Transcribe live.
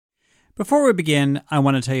Before we begin, I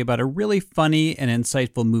want to tell you about a really funny and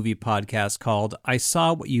insightful movie podcast called I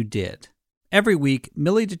Saw What You Did. Every week,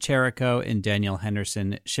 Millie DeCherico and Danielle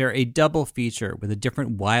Henderson share a double feature with a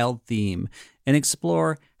different wild theme and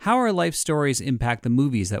explore how our life stories impact the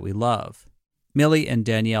movies that we love. Millie and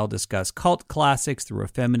Danielle discuss cult classics through a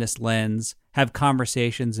feminist lens, have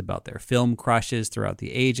conversations about their film crushes throughout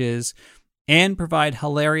the ages, and provide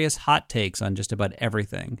hilarious hot takes on just about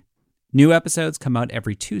everything. New episodes come out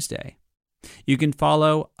every Tuesday. You can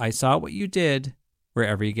follow I Saw What You Did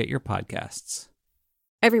wherever you get your podcasts.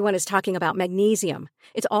 Everyone is talking about magnesium.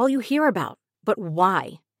 It's all you hear about. But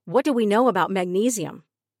why? What do we know about magnesium?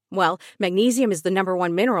 Well, magnesium is the number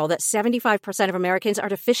one mineral that 75% of Americans are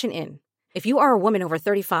deficient in. If you are a woman over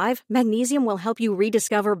 35, magnesium will help you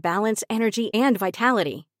rediscover balance, energy, and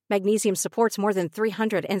vitality. Magnesium supports more than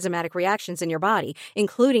 300 enzymatic reactions in your body,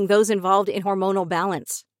 including those involved in hormonal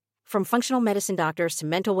balance. From functional medicine doctors to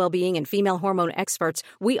mental well-being and female hormone experts,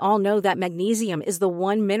 we all know that magnesium is the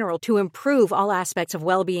one mineral to improve all aspects of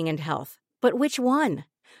well-being and health. But which one?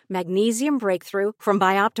 Magnesium Breakthrough from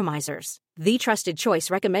Bioptimizers, the trusted choice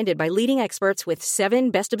recommended by leading experts with 7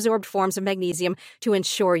 best-absorbed forms of magnesium to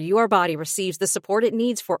ensure your body receives the support it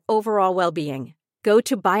needs for overall well-being. Go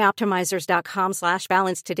to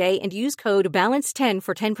bioptimizers.com/balance today and use code BALANCE10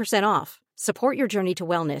 for 10% off. Support your journey to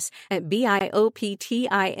wellness at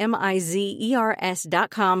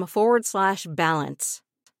bioptimizers.com/balance.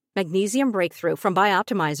 Magnesium Breakthrough from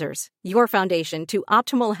Bioptimizers, your foundation to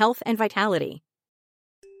optimal health and vitality.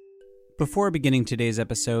 Before beginning today's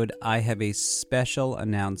episode, I have a special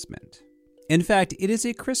announcement. In fact, it is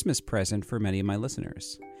a Christmas present for many of my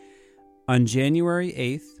listeners. On January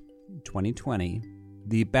 8th, 2020,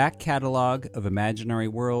 the back catalog of Imaginary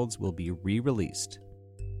Worlds will be re-released.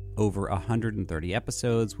 Over 130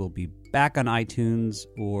 episodes will be back on iTunes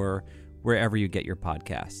or wherever you get your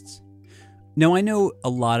podcasts. Now, I know a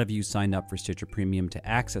lot of you signed up for Stitcher Premium to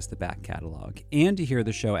access the back catalog and to hear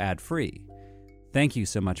the show ad-free. Thank you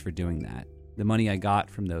so much for doing that. The money I got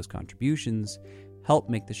from those contributions helped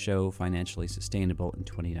make the show financially sustainable in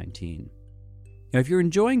 2019. Now, if you're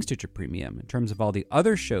enjoying Stitcher Premium in terms of all the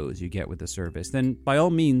other shows you get with the service, then by all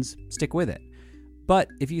means, stick with it. But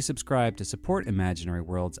if you subscribe to support Imaginary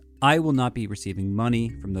Worlds, I will not be receiving money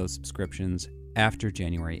from those subscriptions after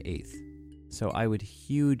January 8th. So I would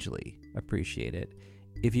hugely appreciate it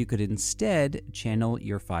if you could instead channel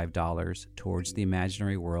your $5 towards the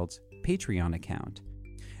Imaginary Worlds Patreon account.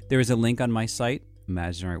 There is a link on my site,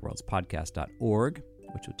 imaginaryworldspodcast.org,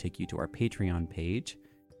 which will take you to our Patreon page.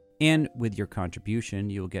 And with your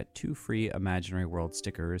contribution, you'll get 2 free Imaginary World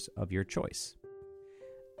stickers of your choice.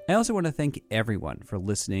 I also want to thank everyone for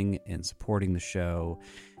listening and supporting the show.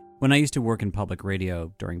 When I used to work in public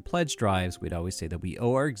radio during pledge drives, we'd always say that we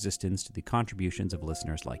owe our existence to the contributions of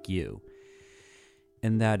listeners like you.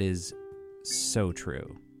 And that is so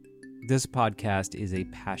true. This podcast is a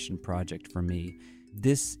passion project for me.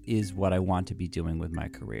 This is what I want to be doing with my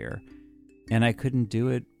career. And I couldn't do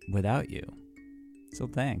it without you. So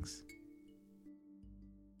thanks.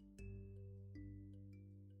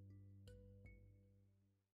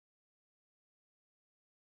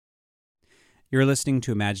 You're listening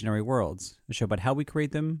to Imaginary Worlds, a show about how we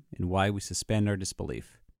create them and why we suspend our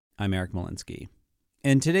disbelief. I'm Eric Molinsky.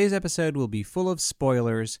 And today's episode will be full of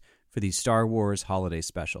spoilers for the Star Wars Holiday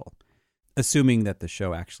Special, assuming that the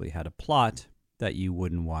show actually had a plot that you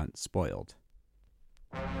wouldn't want spoiled.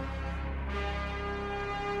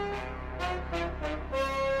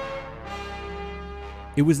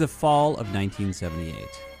 It was the fall of 1978,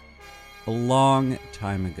 a long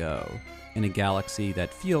time ago, in a galaxy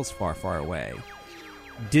that feels far, far away.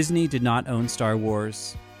 Disney did not own Star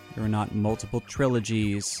Wars. There were not multiple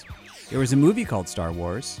trilogies. There was a movie called Star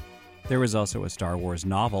Wars. There was also a Star Wars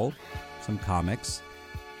novel, some comics,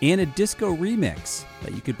 and a disco remix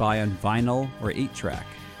that you could buy on vinyl or 8-track.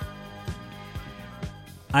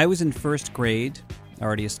 I was in first grade,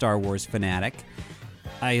 already a Star Wars fanatic.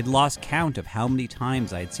 I had lost count of how many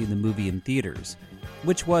times I had seen the movie in theaters,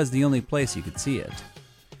 which was the only place you could see it.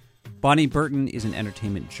 Bonnie Burton is an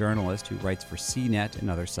entertainment journalist who writes for CNET and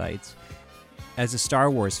other sites. As a Star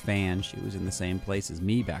Wars fan, she was in the same place as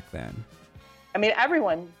me back then. I mean,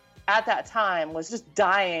 everyone at that time was just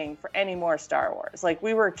dying for any more Star Wars. Like,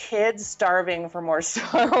 we were kids starving for more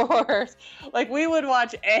Star Wars. Like, we would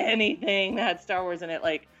watch anything that had Star Wars in it.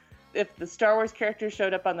 Like, if the Star Wars characters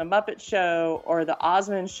showed up on the Muppet Show or the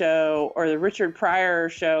Osmond Show or the Richard Pryor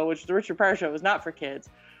Show, which the Richard Pryor Show was not for kids,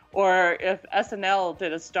 or if SNL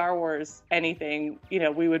did a Star Wars anything, you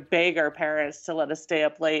know, we would beg our parents to let us stay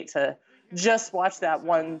up late to just watch that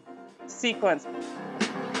one sequence.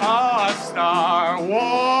 A Star Wars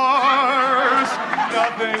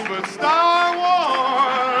nothing but Star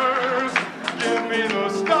Wars. Give me the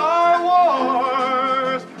Star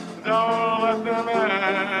Wars. Don't let them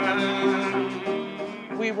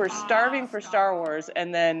end. We were starving for Star Wars,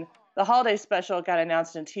 and then the holiday special got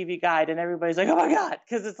announced in TV Guide, and everybody's like, oh my God,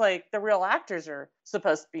 because it's like the real actors are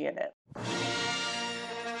supposed to be in it.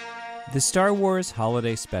 The Star Wars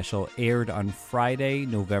Holiday Special aired on Friday,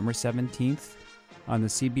 November 17th on the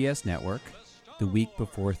CBS network, the week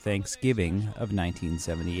before Thanksgiving of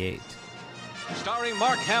 1978. Starring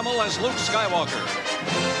Mark Hamill as Luke Skywalker,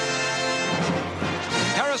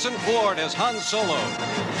 Harrison Ford as Han Solo,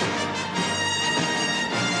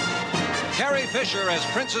 Carrie Fisher as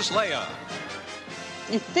Princess Leia.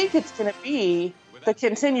 You think it's going to be the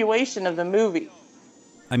continuation of the movie.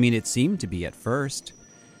 I mean, it seemed to be at first.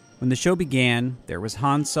 When the show began, there was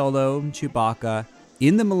Han Solo and Chewbacca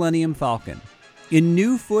in the Millennium Falcon, in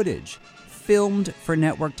new footage, filmed for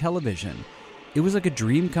network television. It was like a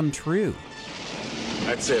dream come true.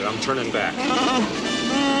 That's it, I'm turning back.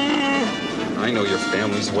 I know your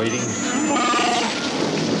family's waiting.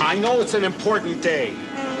 I know it's an important day.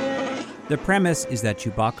 The premise is that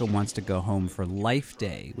Chewbacca wants to go home for Life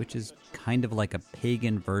Day, which is kind of like a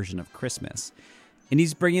pagan version of Christmas. And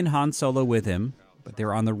he's bringing Han Solo with him, but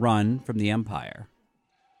they're on the run from the Empire.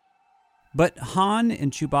 But Han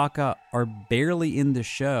and Chewbacca are barely in the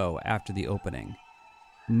show after the opening.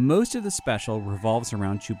 Most of the special revolves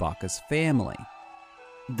around Chewbacca's family.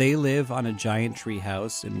 They live on a giant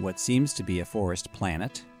treehouse in what seems to be a forest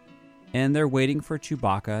planet, and they're waiting for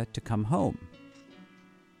Chewbacca to come home.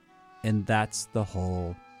 And that's the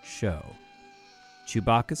whole show.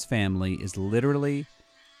 Chewbacca's family is literally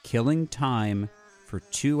killing time for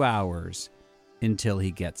 2 hours until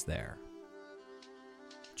he gets there.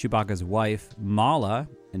 Chewbacca's wife, Mala,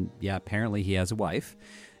 and yeah, apparently he has a wife,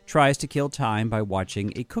 tries to kill time by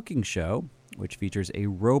watching a cooking show, which features a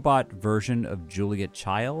robot version of Julia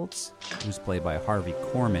Childs, who's played by Harvey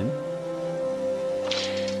Korman.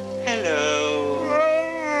 Hello.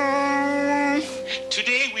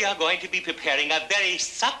 Today we are going to be preparing a very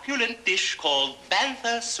succulent dish called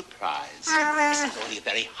Bantha Surprise. It's only a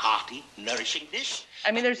very hearty, nourishing dish.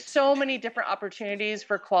 I mean, there's so many different opportunities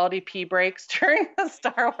for quality pee breaks during the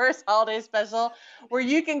Star Wars Holiday Special where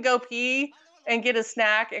you can go pee and get a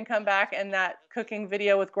snack and come back, and that cooking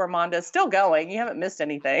video with Gourmanda is still going. You haven't missed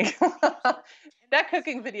anything. That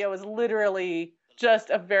cooking video is literally just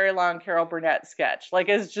a very long Carol Burnett sketch. Like,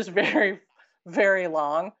 it's just very, very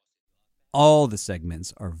long. All the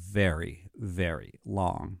segments are very, very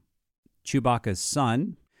long. Chewbacca's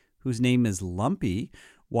son, whose name is Lumpy,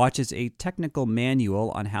 watches a technical manual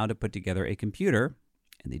on how to put together a computer,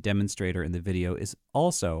 and the demonstrator in the video is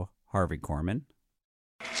also Harvey Korman.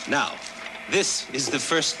 Now, this is the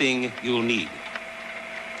first thing you'll need.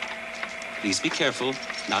 Please be careful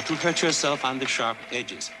not to hurt yourself on the sharp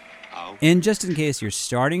edges. And just in case you're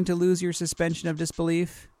starting to lose your suspension of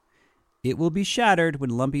disbelief, it will be shattered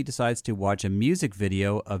when Lumpy decides to watch a music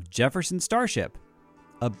video of Jefferson Starship,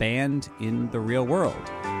 a band in the real world.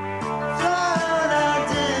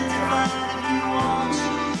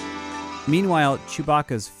 Meanwhile,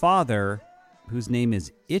 Chewbacca's father, whose name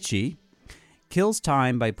is Itchy, kills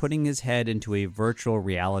time by putting his head into a virtual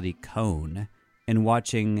reality cone and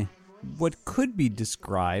watching what could be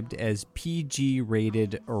described as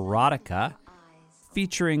PG-rated erotica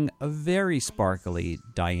featuring a very sparkly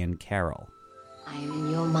Diane Carroll. I am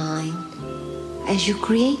in your mind as you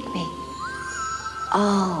create me.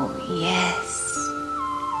 Oh, yes.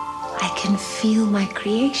 I can feel my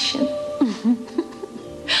creation.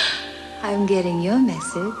 I'm getting your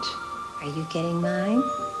message. Are you getting mine?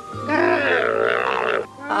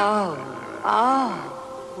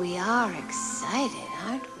 Oh, we are excited,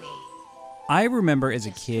 aren't we? I remember as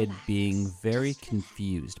a kid being very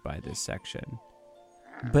confused by this section.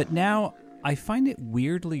 But now I find it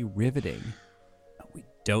weirdly riveting. We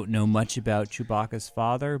don't know much about Chewbacca's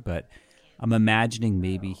father, but I'm imagining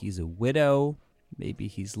maybe he's a widow, maybe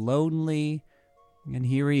he's lonely, and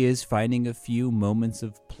here he is finding a few moments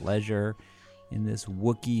of pleasure in this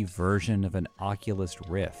Wookiee version of an Oculus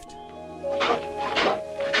Rift.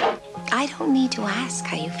 I don't need to ask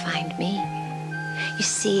how you find me. You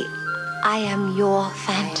see, I am your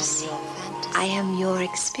fantasy. I am your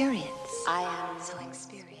experience. So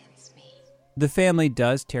experience me. The family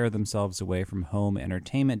does tear themselves away from home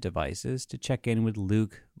entertainment devices to check in with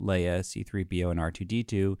Luke, Leia, C-3PO, and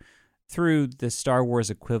R2-D2 through the Star Wars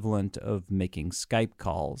equivalent of making Skype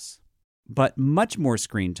calls. But much more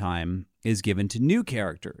screen time is given to new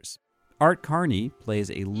characters. Art Carney plays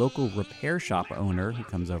a local repair shop owner who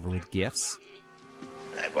comes over with gifts.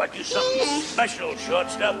 I brought you something special,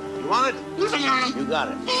 shortstop. You want it? You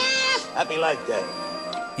got it. Happy Life Day.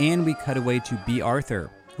 And we cut away to Bea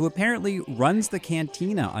Arthur, who apparently runs the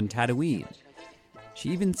cantina on Tatooine. She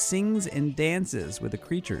even sings and dances with the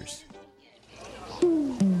creatures.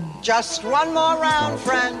 Just one more round,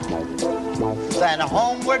 friend, then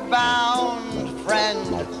homeward bound,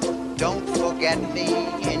 friend. Don't forget me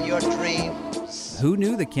in your dreams. Who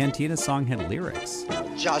knew the cantina song had lyrics?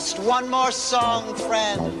 Just one more song,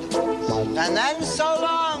 friend, and then so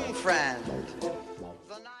long, friend.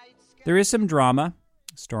 There is some drama.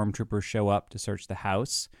 Stormtroopers show up to search the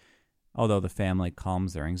house, although the family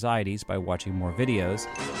calms their anxieties by watching more videos.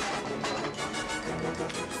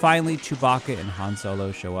 Finally, Chewbacca and Han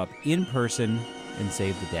Solo show up in person and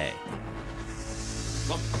save the day.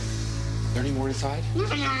 Look, is there any more inside?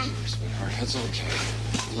 Sweetheart, that's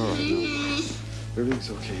okay. All right, no. Everything's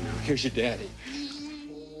okay now. Here's your daddy.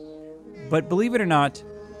 But believe it or not,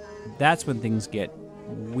 that's when things get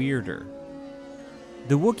weirder.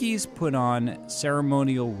 The Wookiees put on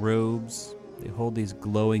ceremonial robes, they hold these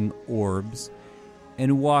glowing orbs,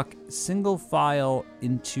 and walk single file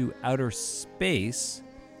into outer space,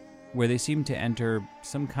 where they seem to enter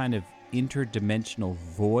some kind of interdimensional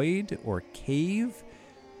void or cave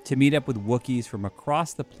to meet up with Wookiees from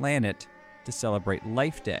across the planet to celebrate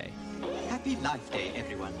Life Day. Happy Life Day,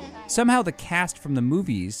 everyone. Somehow the cast from the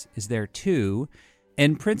movies is there too,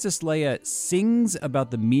 and Princess Leia sings about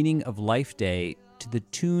the meaning of Life Day to the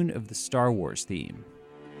tune of the Star Wars theme.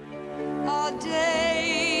 A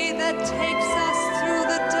day that takes us through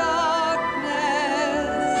the darkness,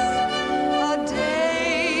 a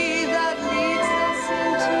day that leads us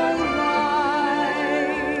into light,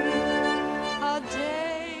 a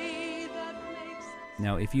day that makes...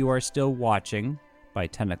 Now, if you are still watching by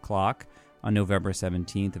 10 o'clock on November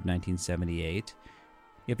 17th of 1978,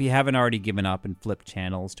 if you haven't already given up and flipped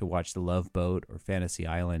channels to watch The Love Boat or Fantasy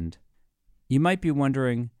Island, you might be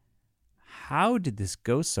wondering, how did this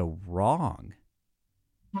go so wrong?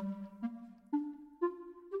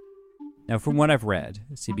 Now, from what I've read,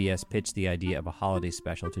 CBS pitched the idea of a holiday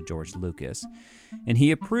special to George Lucas, and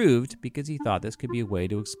he approved because he thought this could be a way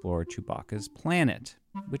to explore Chewbacca's planet,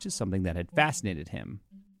 which is something that had fascinated him.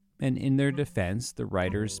 And in their defense, the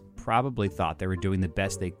writers probably thought they were doing the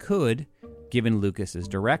best they could, given Lucas's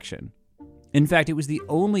direction. In fact, it was the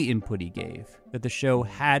only input he gave, that the show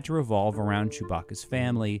had to revolve around Chewbacca's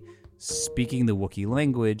family, speaking the Wookiee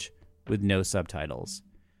language with no subtitles.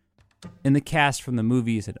 And the cast from the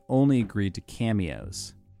movies had only agreed to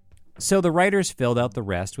cameos. So the writers filled out the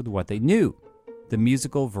rest with what they knew, the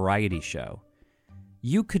musical variety show.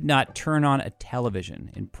 You could not turn on a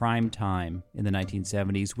television in prime time in the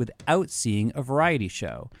 1970s without seeing a variety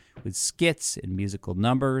show, with skits and musical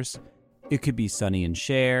numbers. It could be Sonny and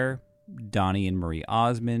Cher, Donnie and Marie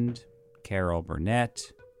Osmond, Carol Burnett,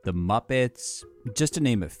 The Muppets, just to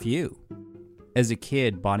name a few. As a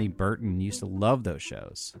kid, Bonnie Burton used to love those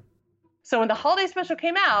shows. So when the holiday special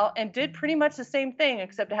came out and did pretty much the same thing,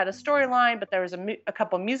 except it had a storyline, but there was a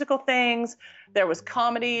couple musical things, there was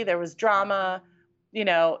comedy, there was drama. You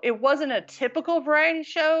know, it wasn't a typical variety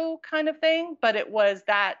show kind of thing, but it was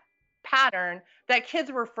that pattern that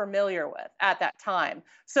kids were familiar with at that time.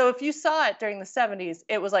 So if you saw it during the 70s,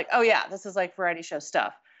 it was like, oh yeah, this is like variety show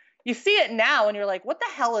stuff. You see it now and you're like, what the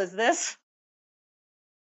hell is this?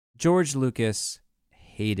 George Lucas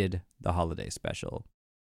hated the holiday special.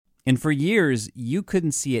 And for years, you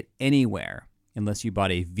couldn't see it anywhere unless you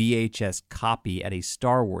bought a VHS copy at a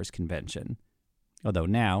Star Wars convention. Although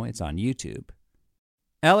now it's on YouTube.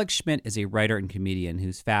 Alex Schmidt is a writer and comedian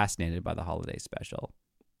who's fascinated by the holiday special.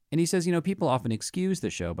 And he says, people often excuse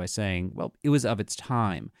the show by saying, well, it was of its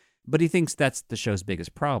time. But he thinks that's the show's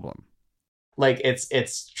biggest problem. Like,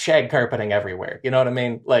 it's shag carpeting everywhere. You know what I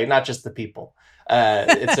mean? Like, not just the people.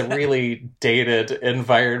 It's a really dated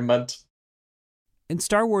environment. And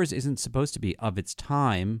Star Wars isn't supposed to be of its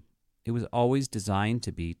time. It was always designed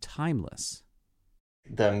to be timeless.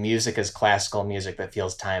 The music is classical music that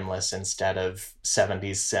feels timeless instead of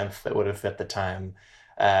 70s synth that would have fit the time.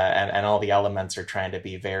 And all the elements are trying to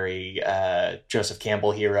be very Joseph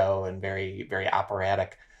Campbell hero and very, very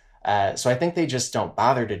operatic. So I think they just don't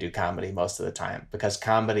bother to do comedy most of the time because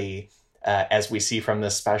comedy, as we see from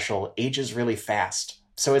this special, ages really fast.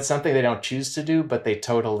 So it's something they don't choose to do, but they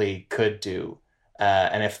totally could do.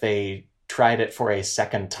 And if they tried it for a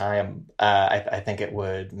second time, I think it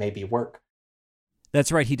would maybe work.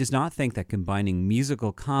 That's right. He does not think that combining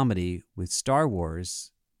musical comedy with Star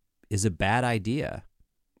Wars is a bad idea.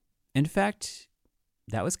 In fact,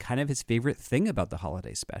 that was kind of his favorite thing about the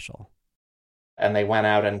holiday special. and they went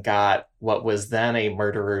out and got what was then a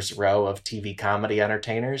murderer's row of TV comedy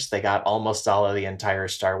entertainers. They got almost all of the entire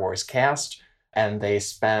Star Wars cast, and they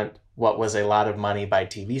spent what was a lot of money by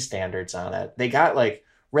TV standards on it. They got like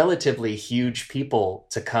relatively huge people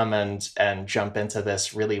to come and jump into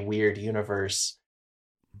this really weird universe.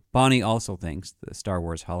 Bonnie also thinks the Star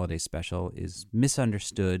Wars Holiday Special is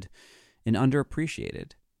misunderstood and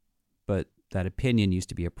underappreciated, but that opinion used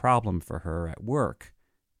to be a problem for her at work,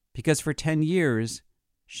 because for 10 years,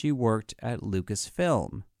 she worked at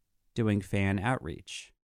Lucasfilm, doing fan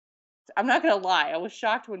outreach. I'm not going to lie. I was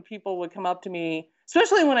shocked when people would come up to me,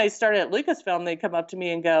 especially when I started at Lucasfilm, they'd come up to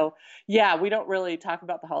me and go, yeah, we don't really talk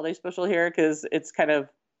about the holiday special here because it's kind of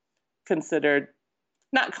considered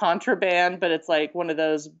not contraband, but it's like one of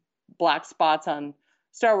those black spots on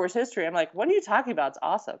Star Wars history. I'm like, what are you talking about? It's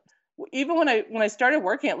awesome. Even when I started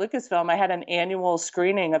working at Lucasfilm, I had an annual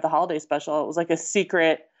screening of the holiday special. It was like a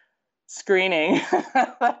secret screening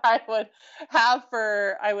that I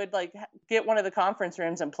would like get one of the conference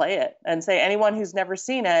rooms and play it and say, anyone who's never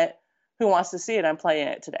seen it, who wants to see it, I'm playing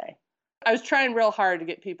it today. I was trying real hard to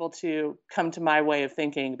get people to come to my way of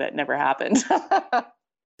thinking, but never happened.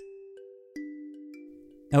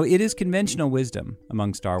 Now, it is conventional wisdom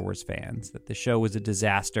among Star Wars fans that the show was a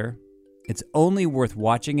disaster. It's only worth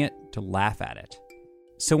watching it to laugh at it.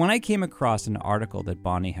 So when I came across an article that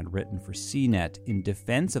Bonnie had written for CNET in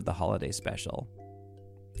defense of the holiday special,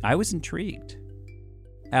 I was intrigued.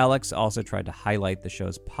 Alex also tried to highlight the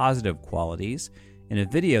show's positive qualities in a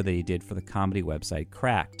video that he did for the comedy website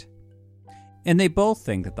Cracked. And they both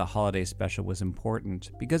think that the holiday special was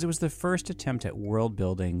important because it was the first attempt at world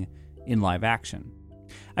building in live action.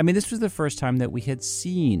 I mean, this was the first time that we had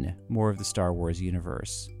seen more of the Star Wars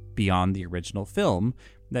universe beyond the original film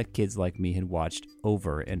that kids like me had watched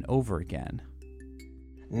over and over again.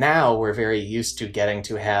 Now we're very used to getting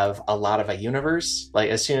to have a lot of a universe. Like,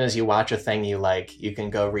 as soon as you watch a thing you like, you can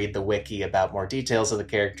go read the wiki about more details of the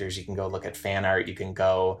characters, you can go look at fan art, you can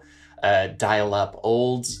go dial up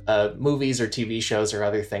old movies or TV shows or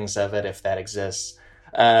other things of it if that exists.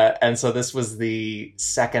 And so this was the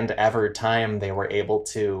second ever time they were able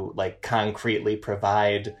to like concretely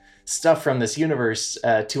provide stuff from this universe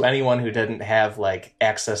to anyone who didn't have like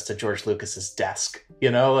access to George Lucas's desk, you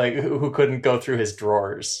know, like who couldn't go through his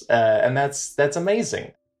drawers. And that's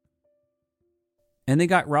amazing. And they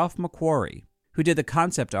got Ralph McQuarrie, who did the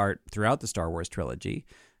concept art throughout the Star Wars trilogy,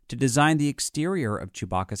 to design the exterior of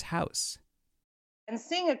Chewbacca's house. And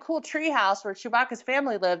seeing a cool treehouse where Chewbacca's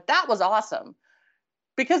family lived, that was awesome.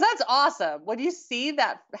 Because that's awesome. When you see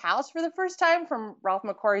that house for the first time from Ralph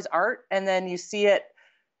McQuarrie's art, and then you see it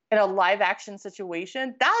in a live action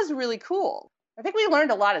situation, that was really cool. I think we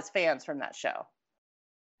learned a lot as fans from that show.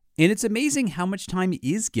 And it's amazing how much time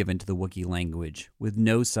is given to the Wookiee language with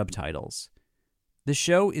no subtitles. The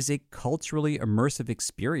show is a culturally immersive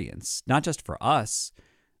experience, not just for us,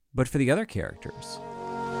 but for the other characters.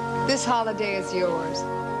 This holiday is yours,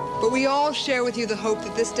 but we all share with you the hope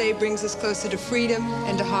that this day brings us closer to freedom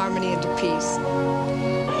and to harmony and to peace.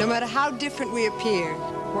 No matter how different we appear,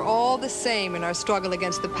 we're all the same in our struggle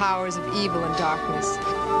against the powers of evil and darkness.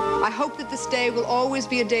 I hope that this day will always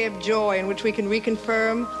be a day of joy in which we can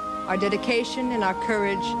reconfirm our dedication and our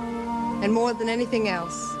courage, and more than anything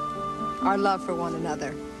else, our love for one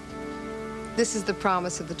another. This is the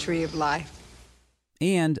promise of the Tree of Life.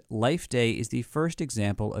 And Life Day is the first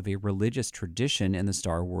example of a religious tradition in the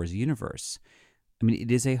Star Wars universe. I mean, it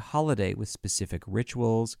is a holiday with specific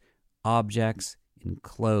rituals, objects, and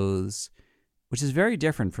clothes, which is very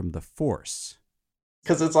different from the Force.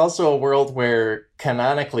 Because it's also a world where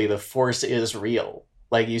canonically the Force is real.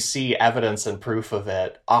 Like, you see evidence and proof of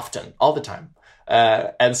it often, all the time.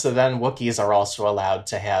 And so then Wookiees are also allowed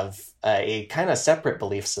to have a kind of separate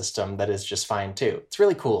belief system that is just fine too. It's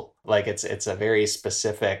really cool. Like, it's a very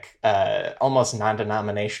specific, almost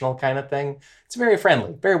non-denominational kind of thing. It's very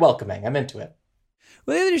friendly, very welcoming. I'm into it.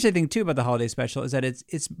 Well, the other interesting thing, too, about the holiday special is that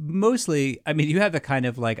it's mostly, I mean, you have the kind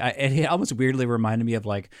of, like, it almost weirdly reminded me of,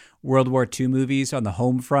 like, World War II movies on the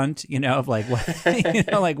home front, you know, of, like, what, you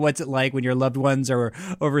know, like, what's it like when your loved ones are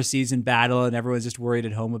overseas in battle and everyone's just worried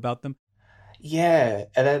at home about them? Yeah,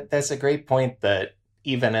 that's a great point, that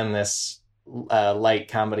even in this light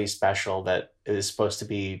comedy special that is supposed to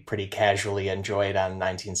be pretty casually enjoyed on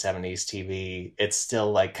 1970s TV, it's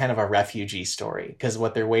still like kind of a refugee story, because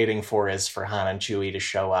what they're waiting for is for Han and Chewie to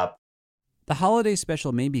show up. The holiday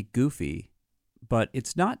special may be goofy, but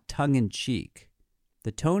it's not tongue-in-cheek.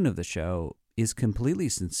 The tone of the show is completely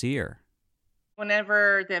sincere.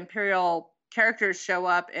 Whenever the Imperial characters show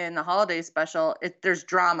up in the holiday special, there's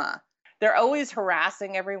drama. They're always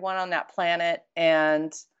harassing everyone on that planet,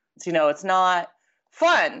 and You know, it's not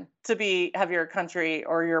fun to have your country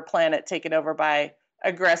or your planet taken over by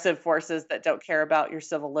aggressive forces that don't care about your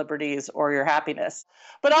civil liberties or your happiness.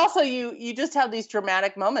 But also you just have these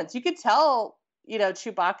dramatic moments. You could tell, you know,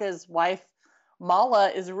 Chewbacca's wife, Mala,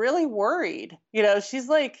 is really worried. You know, she's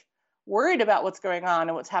like worried about what's going on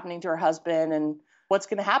and what's happening to her husband and what's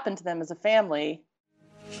going to happen to them as a family.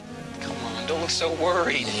 Come on, don't look so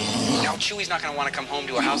worried. Now Chewie's not going to want to come home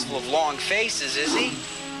to a house full of long faces, is he?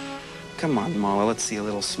 Come on, Mala, let's see a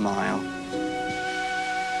little smile.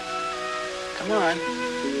 Come on.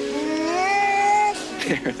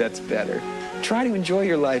 There, that's better. Try to enjoy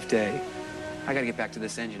your life day. I gotta get back to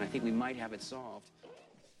this engine. I think we might have it solved.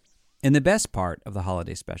 And the best part of the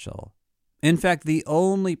holiday special, in fact, the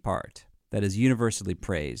only part that is universally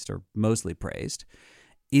praised, or mostly praised,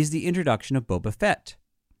 is the introduction of Boba Fett.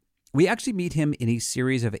 We actually meet him in a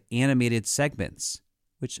series of animated segments,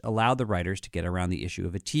 which allowed the writers to get around the issue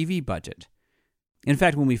of a TV budget. In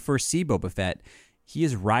fact, when we first see Boba Fett, he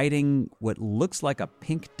is riding what looks like a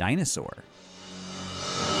pink dinosaur.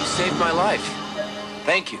 You saved my life.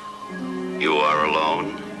 Thank you. You are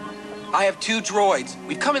alone? I have 2 droids.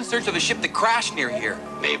 We've come in search of a ship that crashed near here.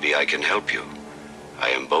 Maybe I can help you. I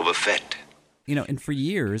am Boba Fett. You know, and for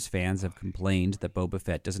years, fans have complained that Boba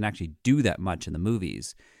Fett doesn't actually do that much in the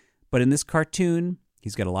movies. But in this cartoon,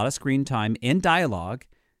 he's got a lot of screen time and dialogue.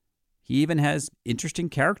 He even has interesting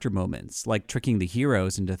character moments, like tricking the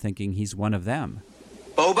heroes into thinking he's one of them.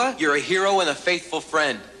 Boba, you're a hero and a faithful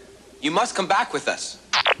friend. You must come back with us.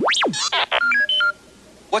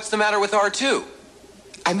 What's the matter with R2?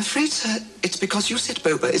 I'm afraid, sir, it's because you said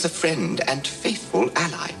Boba is a friend and faithful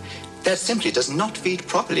ally. That simply does not feed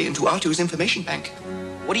properly into R2's information bank.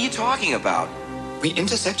 What are you talking about? We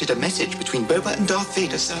intercepted a message between Boba and Darth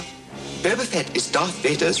Vader, sir. Boba Fett is Darth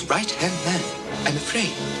Vader's right-hand man. I'm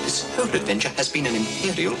afraid this whole adventure has been an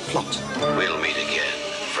Imperial plot. We'll meet again,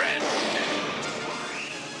 friend.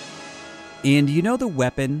 And you know the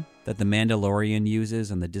weapon that the Mandalorian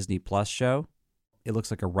uses on the Disney Plus show? It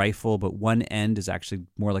looks like a rifle, but one end is actually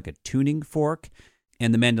more like a tuning fork,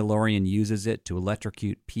 and the Mandalorian uses it to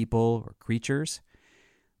electrocute people or creatures.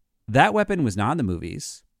 That weapon was not in the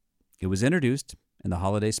movies. It was introduced in the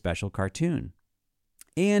holiday special cartoon.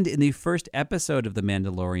 And in the first episode of The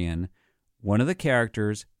Mandalorian, one of the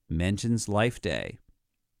characters mentions Life Day.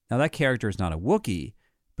 Now, that character is not a Wookiee,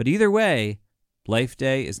 but either way, Life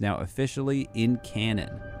Day is now officially in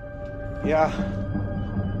canon. Yeah,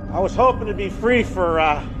 I was hoping to be free for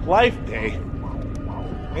Life Day.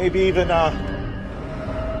 Maybe even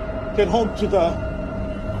get home to the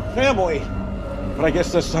family. But I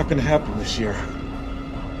guess that's not going to happen this year.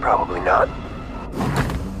 Probably not.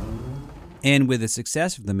 And with the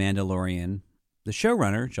success of The Mandalorian, the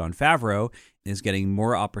showrunner, Jon Favreau, is getting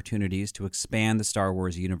more opportunities to expand the Star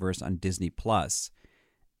Wars universe on Disney+.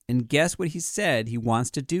 And guess what he said he wants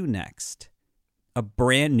to do next? A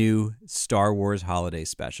brand new Star Wars holiday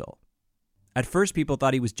special. At first, people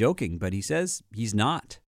thought he was joking, but he says he's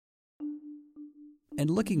not. And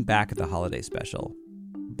looking back at the holiday special,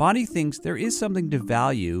 Bonnie thinks there is something to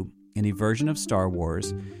value in a version of Star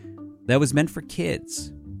Wars that was meant for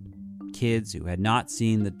kids. Kids who had not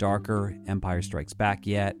seen the darker Empire Strikes Back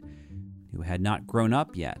yet, who had not grown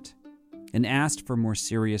up yet, and asked for more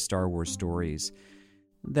serious Star Wars stories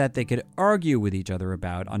that they could argue with each other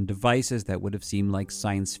about on devices that would have seemed like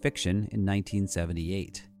science fiction in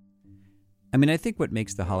 1978. I mean, I think what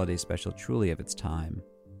makes the holiday special truly of its time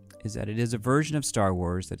is that it is a version of Star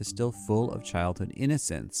Wars that is still full of childhood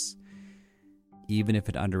innocence, even if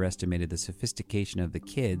it underestimated the sophistication of the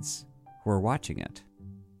kids who are watching it.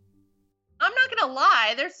 I'm not going to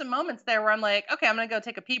lie. There's some moments there where I'm like, okay, I'm going to go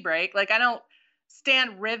take a pee break. Like, I don't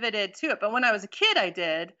stand riveted to it. But when I was a kid, I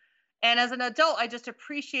did. And as an adult, I just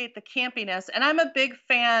appreciate the campiness. And I'm a big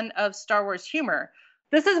fan of Star Wars humor.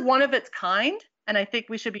 This is one of its kind. And I think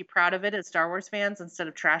we should be proud of it as Star Wars fans instead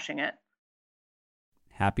of trashing it.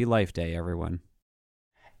 Happy Life Day, everyone.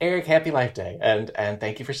 Eric, happy Life Day. And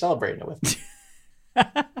thank you for celebrating it with me.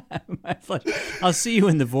 My pleasure. I'll see you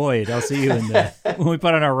in the void. I'll see you in the when we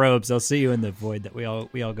put on our robes. I'll see you in the void that we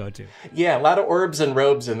all go to. Yeah, a lot of orbs and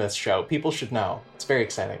robes in this show. People should know. It's very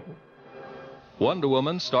exciting. Wonder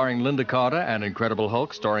Woman, starring Linda Carter, and Incredible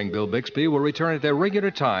Hulk, starring Bill Bixby, will return at their regular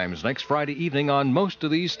times next Friday evening on most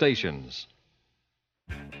of these stations.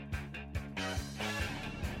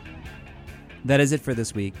 That is it for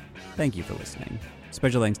this week. Thank you for listening.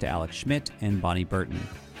 Special thanks to Alex Schmidt and Bonnie Burton.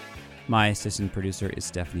 My assistant producer is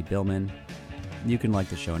Stephanie Billman. You can like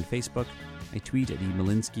the show on Facebook. I tweet at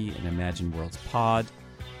eMalinsky and Imagine Worlds Pod.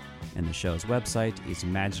 And the show's website is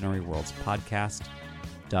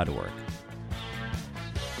imaginaryworldspodcast.org.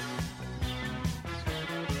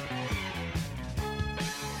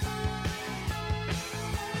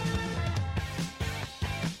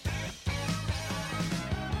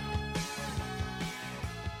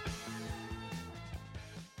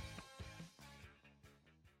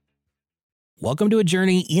 Welcome to a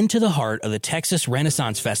journey into the heart of the Texas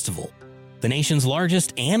Renaissance Festival, the nation's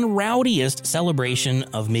largest and rowdiest celebration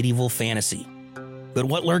of medieval fantasy. But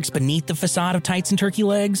what lurks beneath the facade of tights and turkey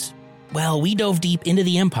legs? Well, we dove deep into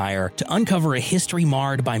the empire to uncover a history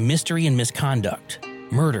marred by mystery and misconduct,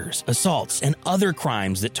 murders, assaults, and other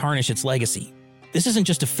crimes that tarnish its legacy. This isn't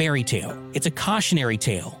just a fairy tale, it's a cautionary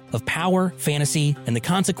tale of power, fantasy, and the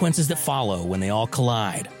consequences that follow when they all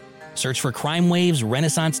collide. Search for Crime Waves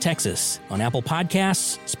Renaissance Texas on Apple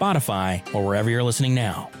Podcasts, Spotify, or wherever you're listening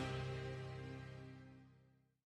now.